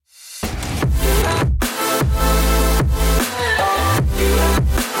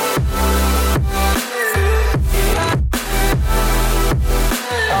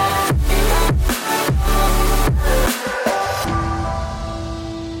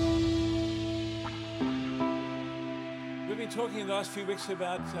talking in the last few weeks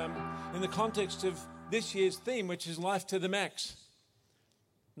about, in the context of this year's theme, which is life to the max.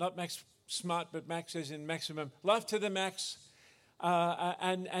 Not max smart, but max as in maximum. Life to the max.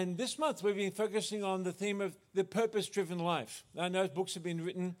 And this month we've been focusing on the theme of the purpose-driven life. I know books have been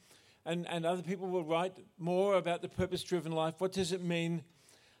written and other people will write more about the purpose-driven life. What does it mean?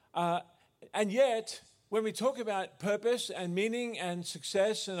 And yet, when we talk about purpose and meaning and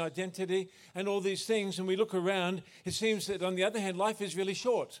success and identity and all these things, and we look around, it seems that on the other hand, life is really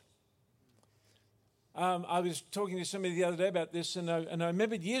short. I was talking to somebody the other day about this, and I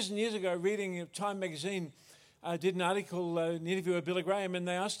remembered years and years ago reading Time magazine, did an article, an interview with Billy Graham, and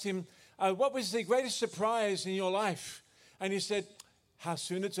they asked him, what was the greatest surprise in your life? And he said, how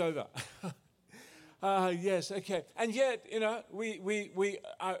soon it's over. Yes, okay. And yet, we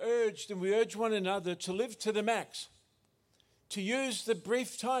are urged, and we urge one another to live to the max, to use the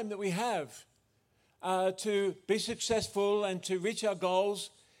brief time that we have to be successful and to reach our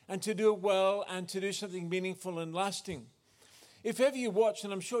goals and to do it well and to do something meaningful and lasting. If ever you watch,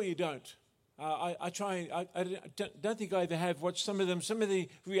 and I'm sure you don't, I don't think I ever have watched some of the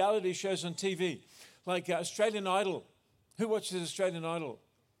reality shows on TV, like Australian Idol. Who watches Australian Idol?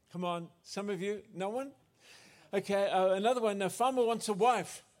 Come on, some of you? No one? Okay, another one, Farmer Wants a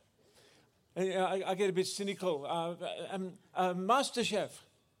Wife. I get a bit cynical. MasterChef.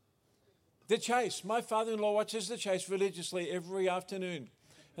 The Chase. My father-in-law watches The Chase religiously every afternoon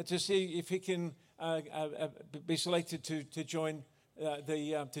to see if he can be selected to join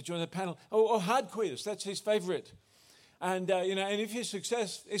the panel. Or Hard Quiz, that's his favourite. And if you're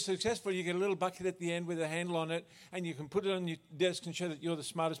successful, you get a little bucket at the end with a handle on it, and you can put it on your desk and show that you're the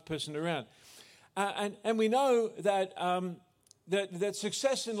smartest person around. And we know that that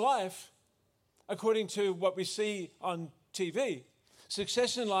success in life, according to what we see on TV,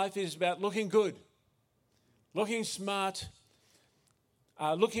 success in life is about looking good, looking smart,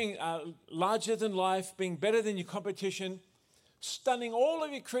 looking larger than life, being better than your competition, stunning all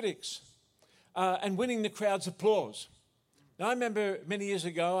of your critics, and winning the crowd's applause. Now, I remember many years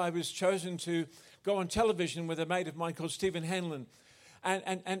ago, I was chosen to go on television with a mate of mine called Stephen Hanlon, and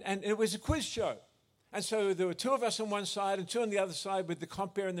it was a quiz show. And so there were two of us on one side and two on the other side with the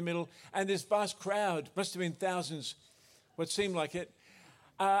compere in the middle, and this vast crowd, must have been thousands, what seemed like it.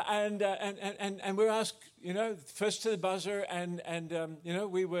 And we were asked, first to the buzzer, and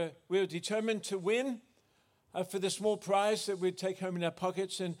we were determined to win for the small prize that we'd take home in our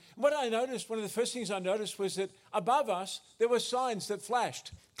pockets. And what I noticed, one of the first things I noticed was that above us, there were signs that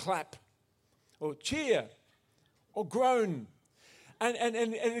flashed, clap, or cheer, or groan. And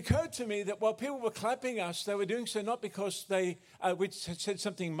it occurred to me that while people were clapping us, they were doing so not because we'd said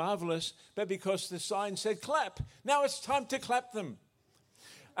something marvelous, but because the sign said clap. Now it's time to clap them.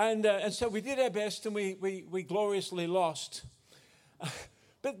 And so we did our best, and we gloriously lost.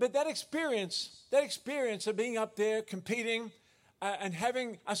 But that experience of being up there competing and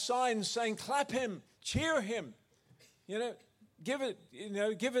having a sign saying clap him, cheer him, give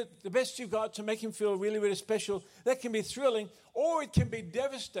it the best you've got to make him feel really, really special. That can be thrilling, or it can be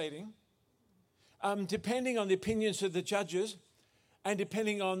devastating, depending on the opinions of the judges and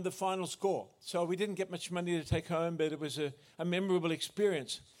depending on the final score. So we didn't get much money to take home, but it was a memorable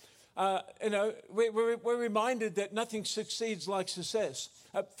experience. We're reminded that nothing succeeds like success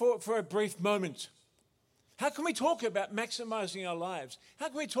for a brief moment. How can we talk about maximizing our lives? How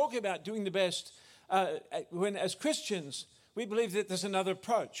can we talk about doing the best when, as Christians, we believe that there's another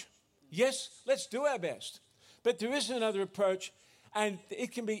approach? Yes, let's do our best. But there is another approach, and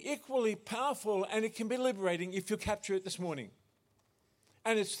it can be equally powerful and it can be liberating if you capture it this morning.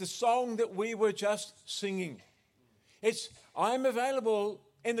 And it's the song that we were just singing. It's, I'm available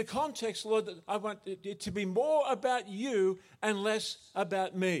in the context, Lord, that I want it to be more about you and less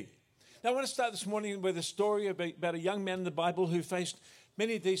about me. Now, I want to start this morning with a story about a young man in the Bible who faced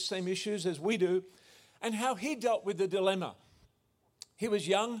many of these same issues as we do, and how he dealt with the dilemma. He was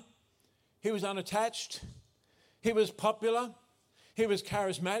young, he was unattached, he was popular, he was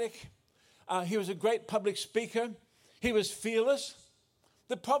charismatic, he was a great public speaker, he was fearless.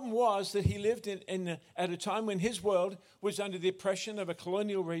 The problem was that he lived at a time when his world was under the oppression of a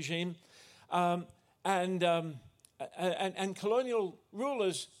colonial regime, and colonial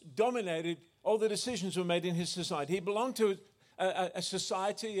rulers dominated all the decisions were made in his society. He belonged to a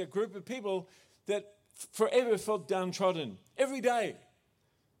society, a group of people that forever felt downtrodden. Every day,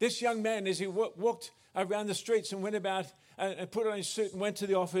 this young man, as he walked around the streets and went about and put on his suit and went to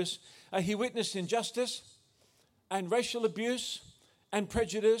the office, he witnessed injustice and racial abuse and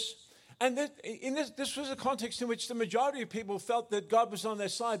prejudice. And this was a context in which the majority of people felt that God was on their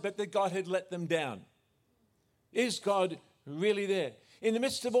side, but that God had let them down. Is God really there. In the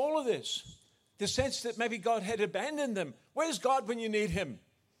midst of all of this, the sense that maybe God had abandoned them. Where's God when you need him?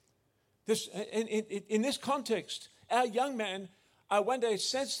 In this context, our young man one day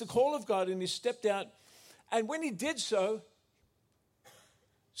sensed the call of God and he stepped out. And when he did so,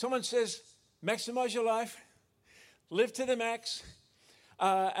 someone says, maximize your life, live to the max.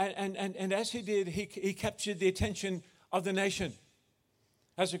 And as he did, he captured the attention of the nation.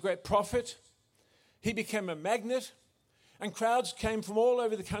 As a great prophet, he became a magnet. And crowds came from all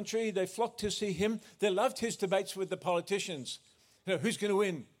over the country. They flocked to see him. They loved his debates with the politicians. You know, who's going to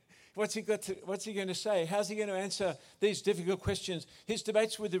win? What's he going to say? How's he going to answer these difficult questions? His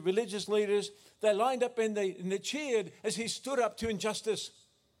debates with the religious leaders, they lined up and they cheered as he stood up to injustice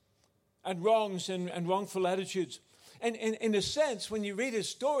and wrongs and wrongful attitudes. And in a sense, when you read his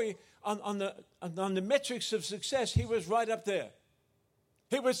story on the metrics of success, he was right up there.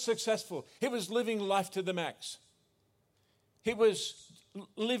 He was successful. He was living life to the max. He was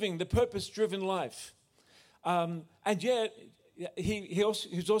living the purpose-driven life. And yet, he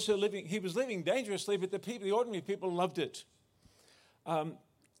was living dangerously, but the ordinary people loved it.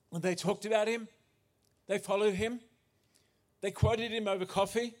 They talked about him. They followed him. They quoted him over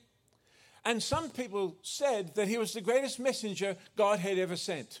coffee. And some people said that he was the greatest messenger God had ever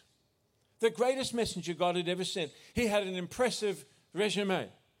sent. The greatest messenger God had ever sent. He had an impressive resume.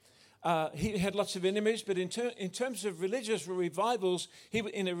 He had lots of enemies, but in terms of religious revivals,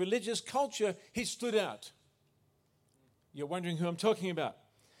 in a religious culture, he stood out. You're wondering who I'm talking about.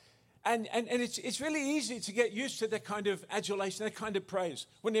 And it's really easy to get used to that kind of adulation, that kind of praise,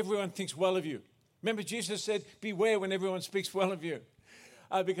 when everyone thinks well of you. Remember, Jesus said, beware when everyone speaks well of you,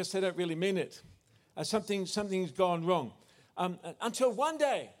 because they don't really mean it. Something's gone wrong. Until one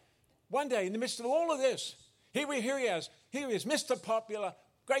day, in the midst of all of this, here he is, Mr. Popular,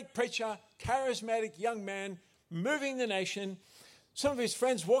 great preacher, charismatic young man, moving the nation. Some of his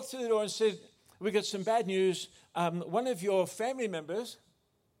friends walked through the door and said, we got some bad news. One of your family members,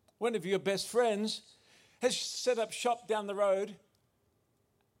 one of your best friends, has set up shop down the road,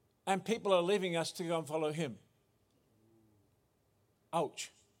 and people are leaving us to go and follow him.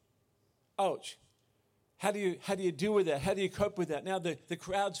 Ouch. Ouch. How do you deal with that? How do you cope with that? Now the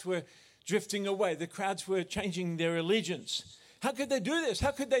crowds were drifting away. The crowds were changing their allegiance. How could they do this?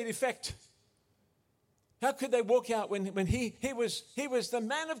 How could they defect? How could they walk out when he was the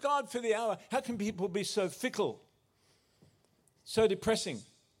man of God for the hour? How can people be so fickle, so depressing?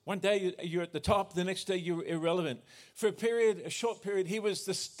 One day you're at the top, the next day you're irrelevant. For a short period, he was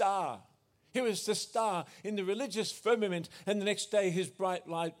the star. He was the star in the religious firmament, and the next day his bright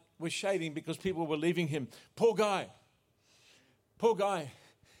light was shading because people were leaving him. Poor guy.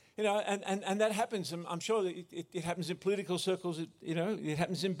 You know, and that happens. I'm sure that it happens in political circles. It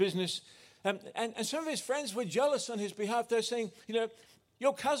happens in business. And some of his friends were jealous on his behalf. They're saying,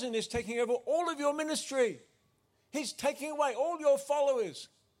 your cousin is taking over all of your ministry. He's taking away all your followers.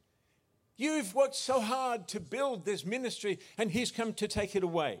 You've worked so hard to build this ministry, and he's come to take it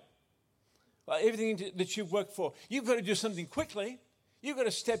away. Everything that you've worked for. You've got to do something quickly. You've got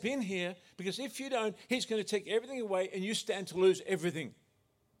to step in here, because if you don't, he's going to take everything away, and you stand to lose everything.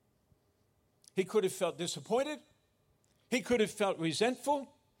 He could have felt disappointed. He could have felt resentful.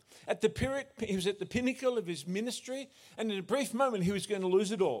 At the period, he was at the pinnacle of his ministry, and in a brief moment, he was going to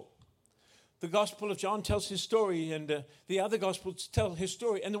lose it all. The Gospel of John tells his story, and the other Gospels tell his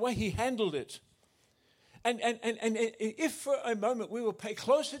story, and the way he handled it. And if for a moment we will pay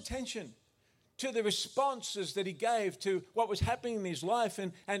close attention to the responses that he gave to what was happening in his life,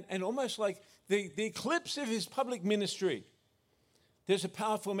 and almost like the eclipse of his public ministry, there's a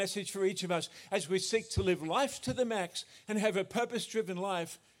powerful message for each of us as we seek to live life to the max and have a purpose-driven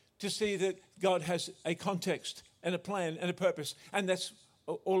life, to see that God has a context and a plan and a purpose. And that's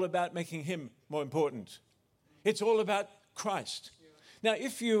all about making him more important. It's all about Christ. Now,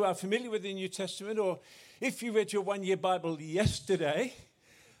 if you are familiar with the New Testament, or if you read your one-year Bible yesterday,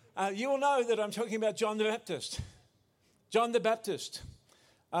 you will know that I'm talking about John the Baptist. John the Baptist.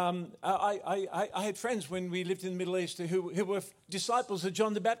 I had friends when we lived in the Middle East who were disciples of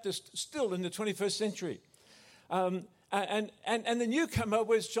John the Baptist still in the 21st century. And the newcomer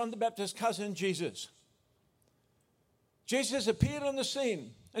was John the Baptist's cousin, Jesus. Jesus appeared on the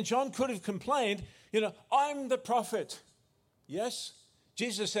scene, and John could have complained, I'm the prophet. Yes,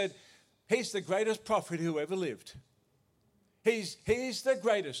 Jesus said, he's the greatest prophet who ever lived. He's the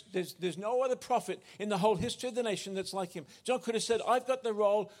greatest. There's no other prophet in the whole history of the nation that's like him. John could have said, I've got the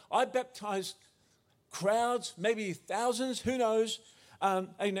role. I baptized crowds, maybe thousands, who knows.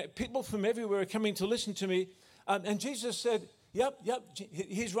 People from everywhere are coming to listen to me. And Jesus said, yep,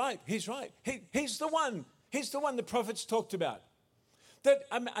 he's right. He's the one. He's the one the prophets talked about. That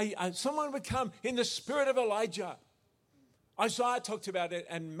someone would come in the spirit of Elijah. Isaiah talked about it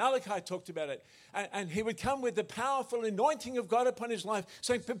and Malachi talked about it. And he would come with the powerful anointing of God upon his life,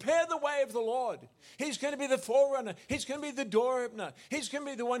 saying, prepare the way of the Lord. He's going to be the forerunner. He's going to be the door opener. He's going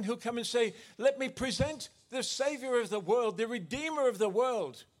to be the one who'll come and say, let me present the Savior of the world, the Redeemer of the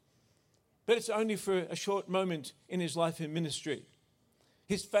world. But it's only for a short moment in his life and ministry.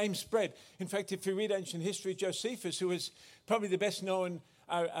 His fame spread. In fact, if you read ancient history, Josephus, who was probably the best known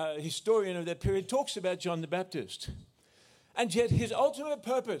historian of that period, talks about John the Baptist. And yet his ultimate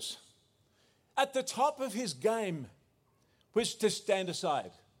purpose at the top of his game was to stand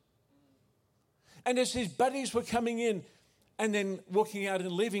aside. And as his buddies were coming in and then walking out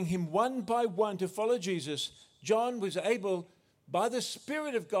and leaving him one by one to follow Jesus, John was able, by the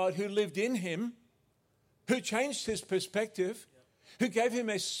Spirit of God who lived in him, who changed his perspective, who gave him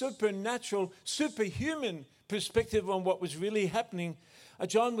a supernatural, superhuman perspective on what was really happening,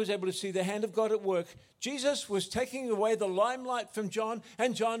 John was able to see the hand of God at work. Jesus was taking away the limelight from John,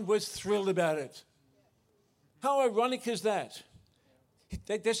 and John was thrilled about it. How ironic is that?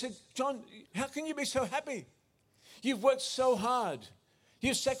 They said, John, how can you be so happy? You've worked so hard.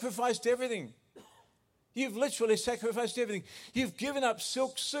 You've sacrificed everything. You've literally sacrificed everything. You've given up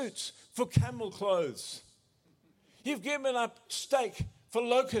silk suits for camel clothes. You've given up steak for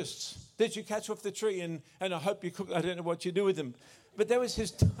locusts that you catch off the tree and I hope you cook. I don't know what you do with them. But that was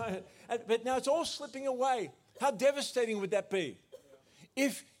his diet. But now it's all slipping away. How devastating would that be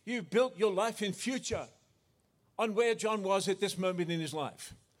if you built your life in future on where John was at this moment in his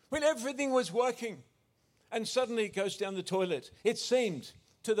life, when everything was working, and suddenly it goes down the toilet? It seemed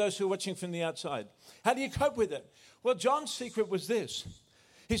to those who are watching from the outside. How do you cope with it? Well, John's secret was this.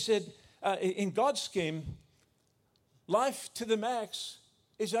 He said, in God's scheme, life to the max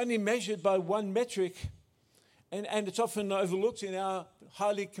is only measured by one metric, and it's often overlooked in our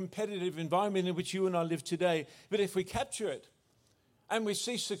highly competitive environment in which you and I live today. But if we capture it and we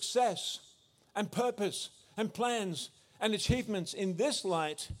see success and purpose and plans and achievements in this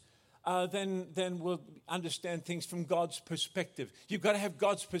light, then we'll understand things from God's perspective. You've got to have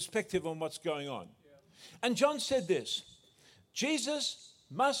God's perspective on what's going on. Yeah. And John said this, Jesus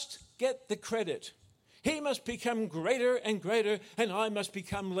must get the credit. He must become greater and greater, and I must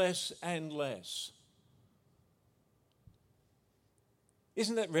become less and less.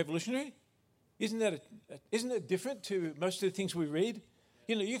 Isn't that revolutionary? Isn't that different to most of the things we read?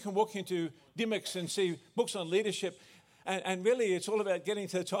 You know, you can walk into Dimmicks and see books on leadership, and really it's all about getting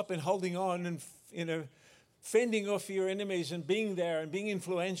to the top and holding on and, you know, fending off your enemies and being there and being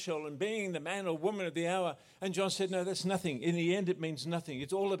influential and being the man or woman of the hour. And John said, no, that's nothing. In the end, it means nothing.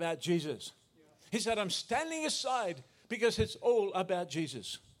 It's all about Jesus. Yeah. He said, I'm standing aside because it's all about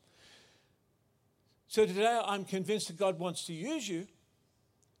Jesus. So today I'm convinced that God wants to use you.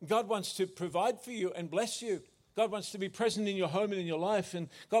 God wants to provide for you and bless you. God wants to be present in your home and in your life. And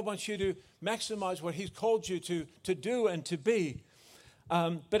God wants you to maximize what he's called you to do and to be.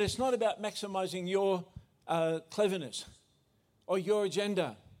 But it's not about maximizing your cleverness or your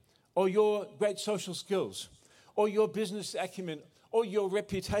agenda or your great social skills or your business acumen or your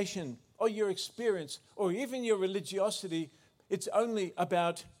reputation or your experience or even your religiosity. It's only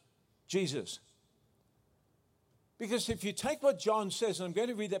about Jesus. Because if you take what John says, and I'm going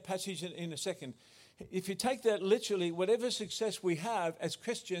to read that passage in a second, if you take that literally, whatever success we have as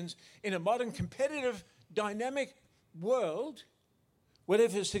Christians in a modern competitive dynamic world,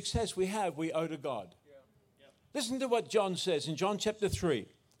 whatever success we have, we owe to God. Yeah. Yeah. Listen to what John says in John chapter 3.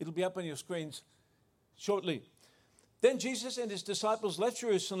 It'll be up on your screens shortly. Then Jesus and his disciples left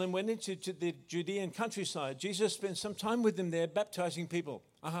Jerusalem and went into the Judean countryside. Jesus spent some time with them there, baptizing people.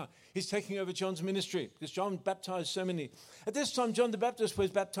 He's taking over John's ministry because John baptized so many. At this time, John the Baptist was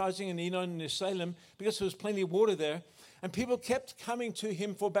baptizing in Enon and Salem because there was plenty of water there, and people kept coming to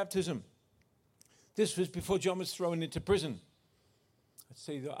him for baptism. This was before John was thrown into prison. Let's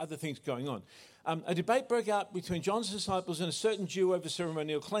see, there are other things going on. A debate broke out between John's disciples and a certain Jew over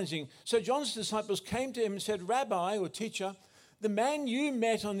ceremonial cleansing. So John's disciples came to him and said, Rabbi, or teacher, the man you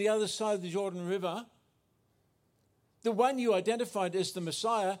met on the other side of the Jordan River, the one you identified as the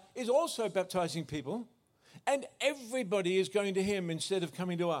Messiah, is also baptizing people, and everybody is going to him instead of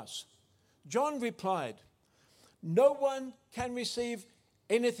coming to us. John replied, no one can receive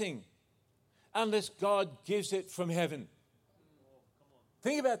anything unless God gives it from heaven.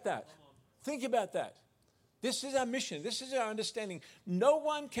 Think about that. Think about that. This is our mission. This is our understanding. No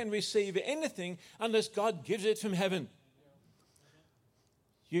one can receive anything unless God gives it from heaven.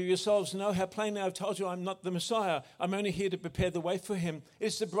 You yourselves know how plainly I've told you I'm not the Messiah. I'm only here to prepare the way for him.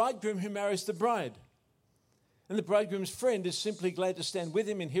 It's the bridegroom who marries the bride. And the bridegroom's friend is simply glad to stand with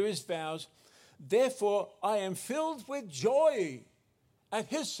him and hear his vows. Therefore, I am filled with joy at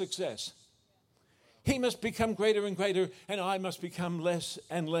his success. He must become greater and greater, and I must become less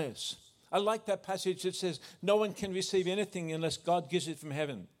and less. I like that passage that says, no one can receive anything unless God gives it from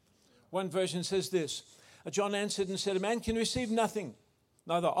heaven. One version says this, John answered and said, a man can receive nothing,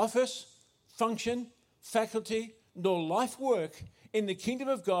 neither office, function, faculty, nor life work in the kingdom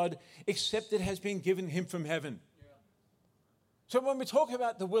of God, except it has been given him from heaven. Yeah. So when we talk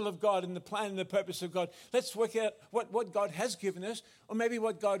about the will of God and the plan and the purpose of God, let's work out what God has given us, or maybe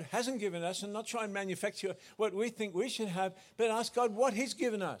what God hasn't given us, and not try and manufacture what we think we should have, but ask God what he's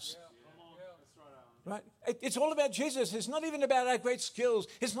given us. Yeah. Right? It's all about Jesus. It's not even about our great skills.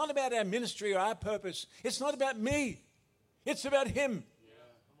 It's not about our ministry or our purpose. It's not about me. It's about him.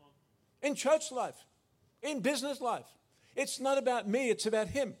 Yeah. In church life, in business life. It's not about me, it's about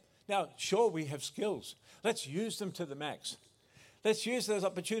him. Now, sure, we have skills. Let's use them to the max. Let's use those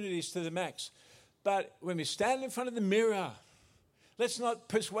opportunities to the max. But when we stand in front of the mirror, let's not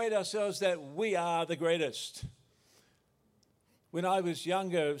persuade ourselves that we are the greatest. When I was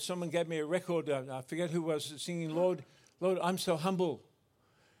younger, someone gave me a record. I forget who was singing, Lord, I'm so humble.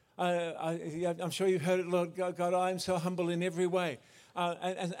 I'm sure you've heard it, Lord God, I am so humble in every way.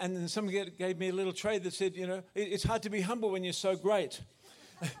 And then someone gave me a little tray that said, it's hard to be humble when you're so great.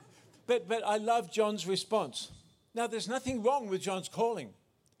 but I love John's response. Now, there's nothing wrong with John's calling.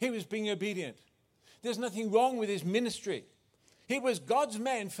 He was being obedient. There's nothing wrong with his ministry. He was God's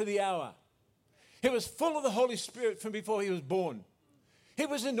man for the hour. He was full of the Holy Spirit from before he was born. He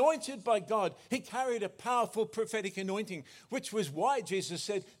was anointed by God. He carried a powerful prophetic anointing, which was why Jesus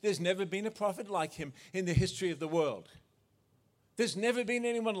said there's never been a prophet like him in the history of the world. There's never been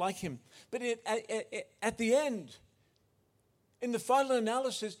anyone like him. But at the end, in the final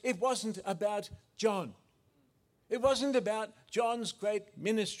analysis, it wasn't about John. It wasn't about John's great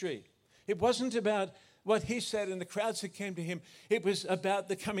ministry. It wasn't about what he said and the crowds that came to him. It was about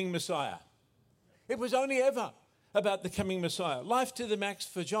the coming Messiah. It was only ever about the coming Messiah. Life to the max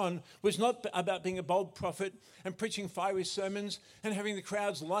for John was not about being a bold prophet and preaching fiery sermons and having the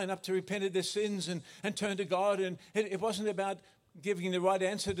crowds line up to repent of their sins and turn to God. And it wasn't about giving the right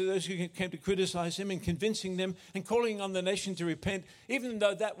answer to those who came to criticize him and convincing them and calling on the nation to repent, even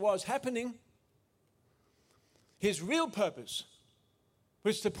though that was happening. His real purpose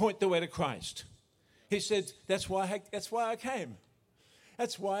was to point the way to Christ. He said, that's why I came.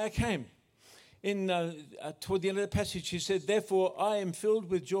 That's why I came. Toward the end of the passage, he said, therefore, I am filled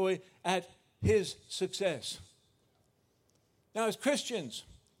with joy at his success. Now, as Christians,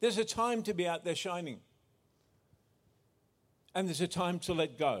 there's a time to be out there shining. And there's a time to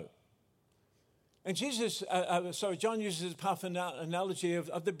let go. And John uses a powerful analogy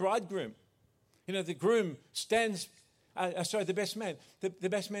of the bridegroom. The groom stands, the best man. The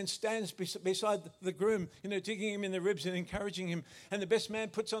best man stands beside the groom, digging him in the ribs and encouraging him. And the best man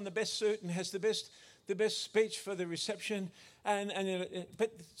puts on the best suit and has the best speech for the reception.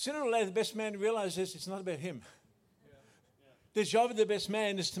 But sooner or later, the best man realizes it's not about him. Yeah. The job of the best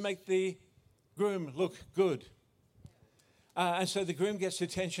man is to make the groom look good. And so the groom gets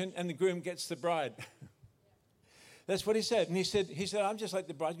attention and the groom gets the bride. That's what he said. And he said, I'm just like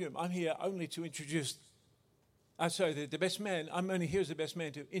the bridegroom. I'm here only to introduce, the best man. I'm only here as the best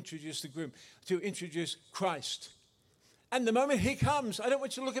man to introduce the groom, to introduce Christ. And the moment he comes, I don't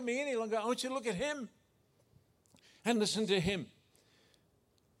want you to look at me any longer. I want you to look at him and listen to him.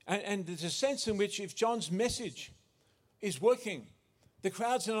 And there's a sense in which if John's message is working, the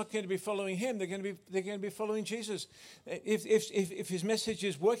crowds are not going to be following him. They're going to be following Jesus. If his message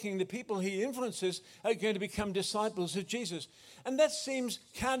is working, the people he influences are going to become disciples of Jesus. And that seems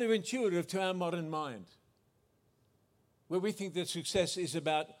counterintuitive to our modern mind, where we think that success is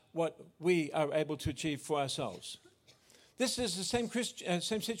about what we are able to achieve for ourselves. This is the same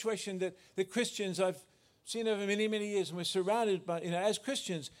situation that the Christians I've seen over many, many years, and we're surrounded by, as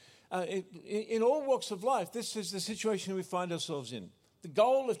Christians, in all walks of life, this is the situation we find ourselves in. The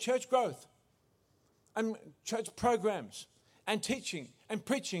goal of church growth and church programs and teaching and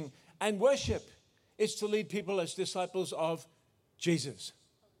preaching and worship is to lead people as disciples of Jesus.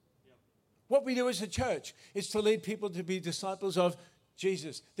 Yep. What we do as a church is to lead people to be disciples of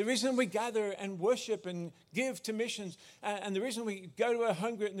Jesus. The reason we gather and worship and give to missions and the reason we go to our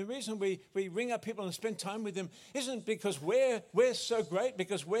home group and the reason we ring up people and spend time with them isn't because we're so great,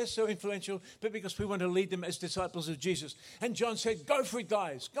 because we're so influential, but because we want to lead them as disciples of Jesus. And John said, go for it,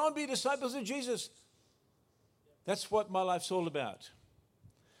 guys. Go and be disciples of Jesus. That's what my life's all about.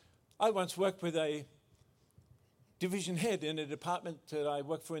 I once worked with a division head in a department that I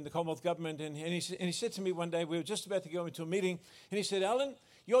work for in the Commonwealth Government. And he said to me one day, we were just about to go into a meeting, and he said, Allan,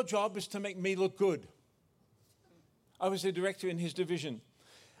 your job is to make me look good. I was the director in his division.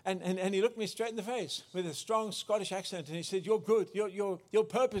 And he looked me straight in the face with a strong Scottish accent, and he said, you're good. Your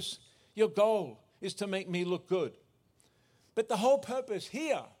purpose, your goal is to make me look good. But the whole purpose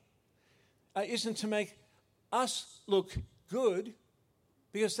here isn't to make us look good,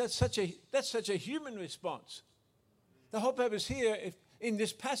 because that's such a human response. The whole purpose here in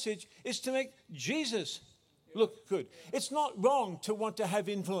this passage is to make Jesus look good. It's not wrong to want to have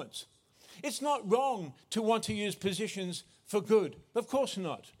influence. It's not wrong to want to use positions for good. Of course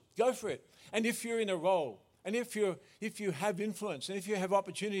not. Go for it. And if you're in a role, and if you have influence, and if you have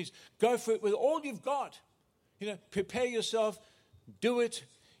opportunities, go for it with all you've got. Prepare yourself, do it,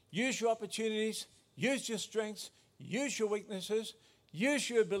 use your opportunities, use your strengths, use your weaknesses, use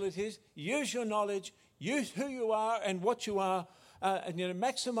your abilities, use your knowledge, use who you are and what you are, and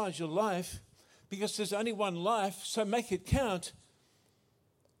maximize your life, because there's only one life, so make it count.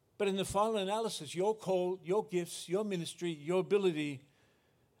 But in the final analysis, your call, your gifts, your ministry, your ability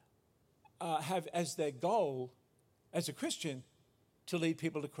have as their goal, as a Christian, to lead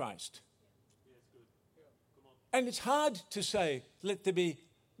people to Christ. Yeah, it's good. Yeah. Come on. And it's hard to say, let there be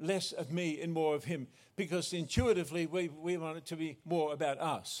less of me and more of him, because intuitively we want it to be more about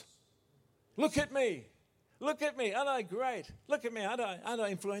us. Look at me. Look at me. Aren't I great? Look at me. Aren't I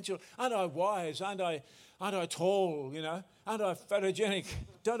influential? Aren't I wise? Aren't I tall? Aren't I photogenic?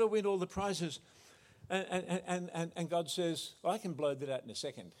 Don't I win all the prizes? And God says, well, I can blow that out in a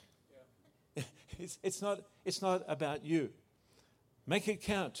second. Yeah. It's not about you. Make it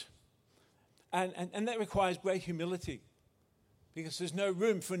count. And that requires great humility, because there's no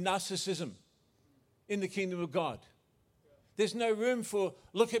room for narcissism in the kingdom of God. There's no room for,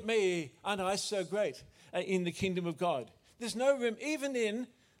 look at me, aren't I so great, in the kingdom of God. There's no room, even in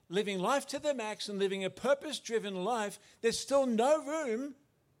living life to the max and living a purpose-driven life, there's still no room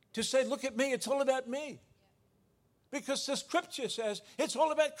to say, look at me, it's all about me. Because the scripture says it's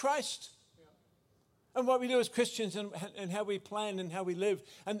all about Christ. And what we do as Christians, and how we plan and how we live,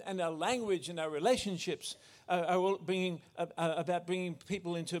 and our language and our relationships are all about bringing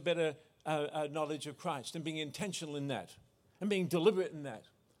people into a better knowledge of Christ, and being intentional in that, and being deliberate in that.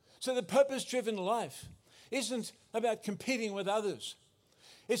 So the purpose-driven life isn't about competing with others.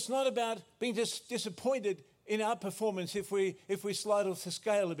 It's not about being disappointed in our performance if we slide off the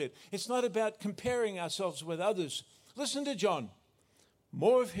scale a bit. It's not about comparing ourselves with others. Listen to John.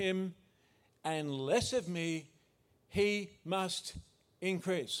 More of him and less of me, he must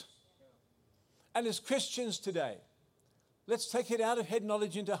increase. And as Christians today, let's take it out of head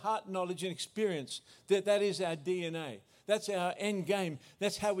knowledge into heart knowledge and experience. That is our DNA. That's our end game.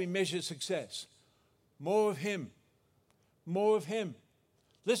 That's how we measure success. More of him. More of him.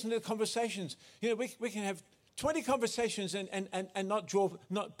 Listen to the conversations. We can have 20 conversations and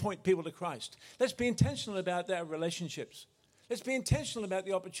not point people to Christ. Let's be intentional about our relationships. Let's be intentional about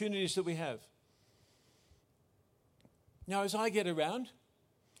the opportunities that we have. Now, as I get around,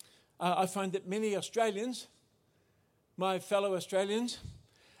 I find that many Australians, my fellow Australians,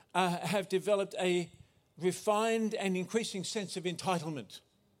 have developed a refined and increasing sense of entitlement.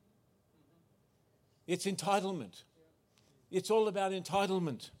 It's entitlement. It's all about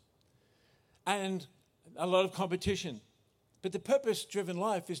entitlement and a lot of competition. But the purpose-driven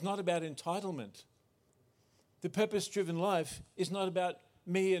life is not about entitlement. The purpose-driven life is not about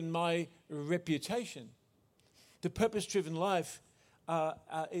me and my reputation. The purpose-driven life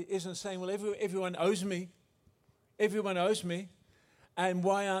isn't saying, well, everyone owes me. Everyone owes me. And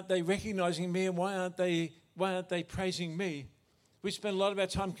why aren't they recognizing me, and why aren't they praising me? We spend a lot of our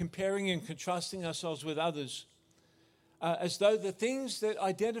time comparing and contrasting ourselves with others, as though the things that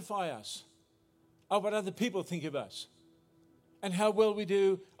identify us are what other people think of us and how well we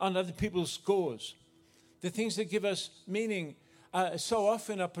do on other people's scores. The things that give us meaning so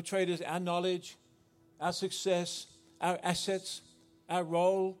often are portrayed as our knowledge, our success, our assets, our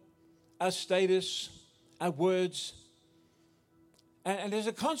role, our status, our words. And as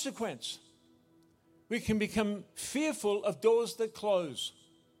a consequence, we can become fearful of doors that close,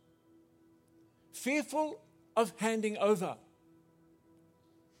 fearful of handing over,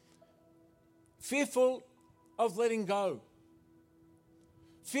 fearful of letting go,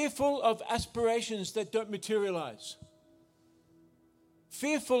 fearful of aspirations that don't materialize,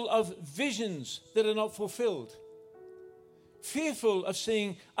 fearful of visions that are not fulfilled, fearful of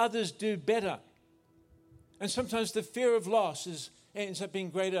seeing others do better. And sometimes the fear of loss ends up being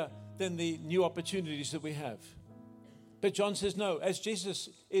greater than the new opportunities that we have. But John says, no, as Jesus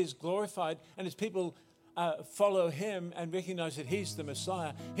is glorified and as people follow him and recognize that he's the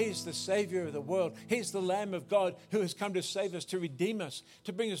Messiah, he's the Savior of the world, he's the Lamb of God who has come to save us, to redeem us,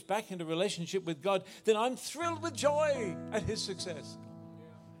 to bring us back into relationship with God, then I'm thrilled with joy at his success.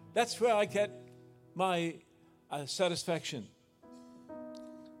 That's where I get my satisfaction.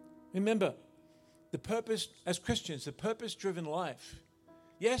 Remember, the purpose, as Christians, the purpose-driven life.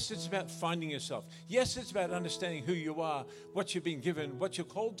 Yes, it's about finding yourself. Yes, it's about understanding who you are, what you've been given, what you're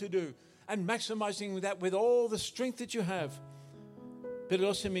called to do, and maximizing that with all the strength that you have. But it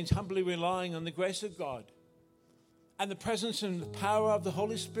also means humbly relying on the grace of God and the presence and the power of the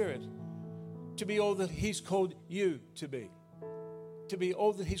Holy Spirit to be all that he's called you to be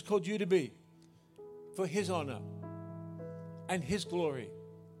all that he's called you to be for his honor and his glory,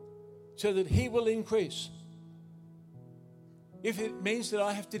 so that he will increase. If it means that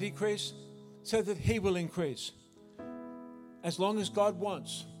I have to decrease, so that he will increase. As long as God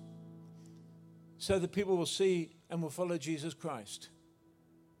wants, so that people will see and will follow Jesus Christ.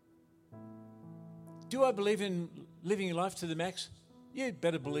 Do I believe in living your life to the max? You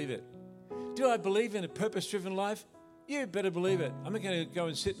better believe it. Do I believe in a purpose-driven life? You better believe it. I'm not going to go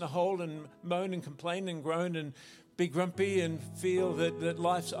and sit in a hole and moan and complain and groan and be grumpy and feel that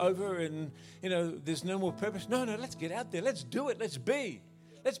life's over and, there's no more purpose. No, let's get out there. Let's do it. Let's be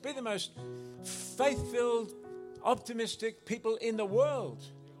the most faith-filled, optimistic people in the world.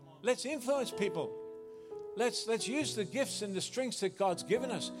 Let's influence people. Let's use the gifts and the strengths that God's given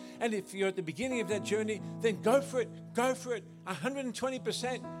us. And if you're at the beginning of that journey, then go for it. Go for it.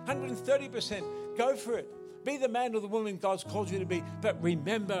 120%, 130%. Go for it. Be the man or the woman God's called you to be. But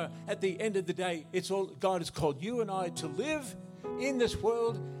remember, at the end of the day, it's all God has called you and I to live in this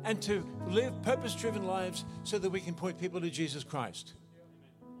world and to live purpose-driven lives so that we can point people to Jesus Christ.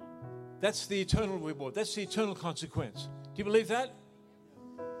 That's the eternal reward. That's the eternal consequence. Do you believe that?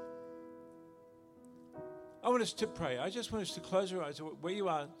 I want us to pray. I just want us to close our eyes where you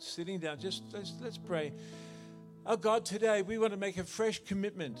are, sitting down. Just let's pray. Oh God, today we want to make a fresh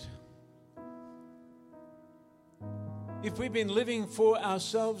commitment. If we've been living for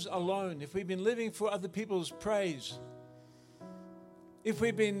ourselves alone, if we've been living for other people's praise, if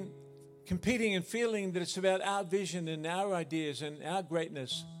we've been competing and feeling that it's about our vision and our ideas and our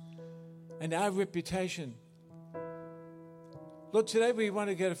greatness and our reputation, Lord, today we want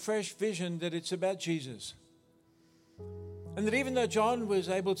to get a fresh vision that it's about Jesus. And that even though John was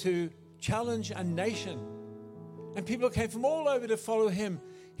able to challenge a nation and people came from all over to follow him,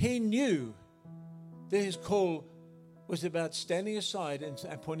 he knew that his call was about standing aside and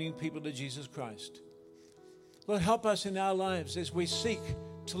pointing people to Jesus Christ. Lord, help us in our lives as we seek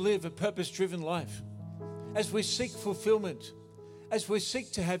to live a purpose-driven life, as we seek fulfillment, as we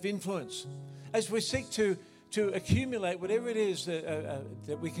seek to have influence, as we seek to accumulate whatever it is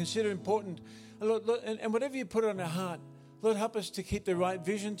that we consider important. Lord, and whatever you put on our heart, Lord, help us to keep the right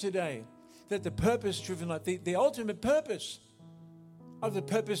vision today, that the purpose-driven life, the ultimate purpose of the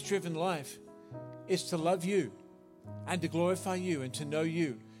purpose-driven life is to love you and to glorify you and to know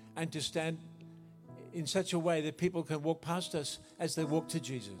you and to stand in such a way that people can walk past us as they walk to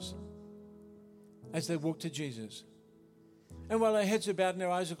Jesus. As they walk to Jesus. And while our heads are bowed and our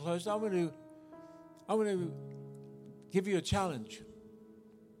eyes are closed, I want to give you a challenge.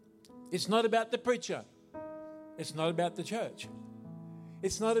 It's not about the preacher. It's not about the church.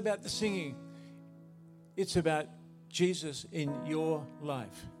 It's not about the singing. It's about Jesus in your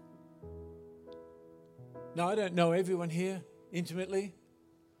life. Now, I don't know everyone here intimately,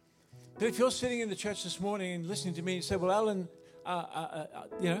 but if you're sitting in the church this morning and listening to me and say, well, Allan, how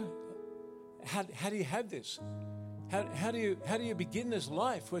do you have this? How do you begin this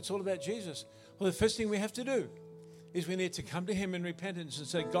life where it's all about Jesus? Well, the first thing we have to do is we need to come to him in repentance and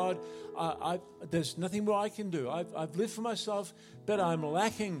say, God, there's nothing more I can do. I've lived for myself, but I'm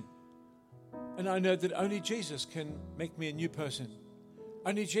lacking. And I know that only Jesus can make me a new person.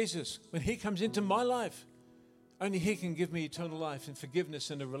 Only Jesus, when he comes into my life, only he can give me eternal life and forgiveness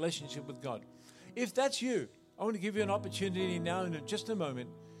and a relationship with God. If that's you, I want to give you an opportunity now in just a moment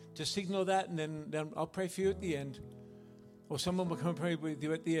to signal that, and then I'll pray for you at the end, or someone will come and pray with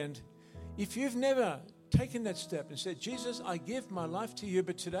you at the end. If you've never taken that step and said, Jesus, I give my life to you,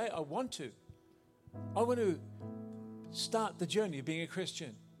 but today I want to start the journey of being a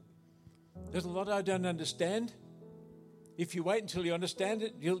Christian. There's a lot I don't understand. If you wait until you understand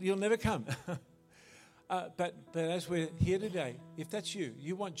it, you'll never come. But as we're here today, if that's you,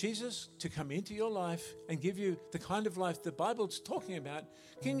 you want Jesus to come into your life and give you the kind of life the Bible's talking about,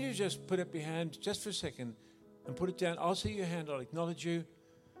 can you just put up your hand just for a second and put it down? I'll see your hand, I'll acknowledge you,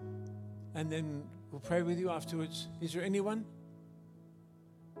 and then we'll pray with you afterwards. Is there anyone?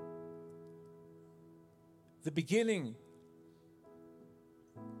 the beginning,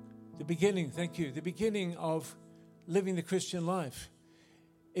 thank you, the beginning of living the Christian life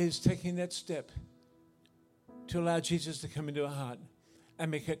is taking that step to allow Jesus to come into our heart and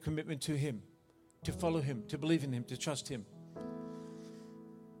make a commitment to him, to follow him, to believe in him, to trust him.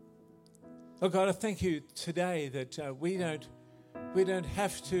 Oh God, I thank you today that we don't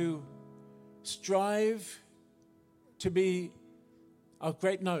have to strive to be a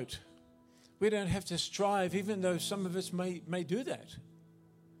great note. We don't have to strive, even though some of us may do that.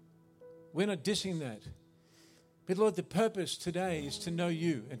 We're not dissing that. But Lord, the purpose today is to know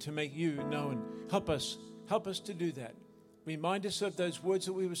you and to make you known. Help us to do that. Remind us of those words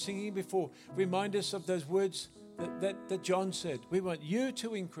that we were singing before. Remind us of those words that John said. We want you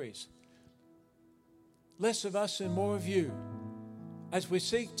to increase. Less of us and more of you as we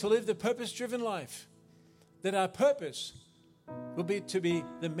seek to live the purpose-driven life, that our purpose will be to be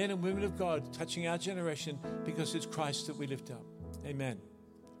the men and women of God touching our generation because it's Christ that we lift up. Amen.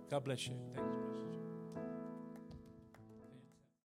 God bless you. Thanks.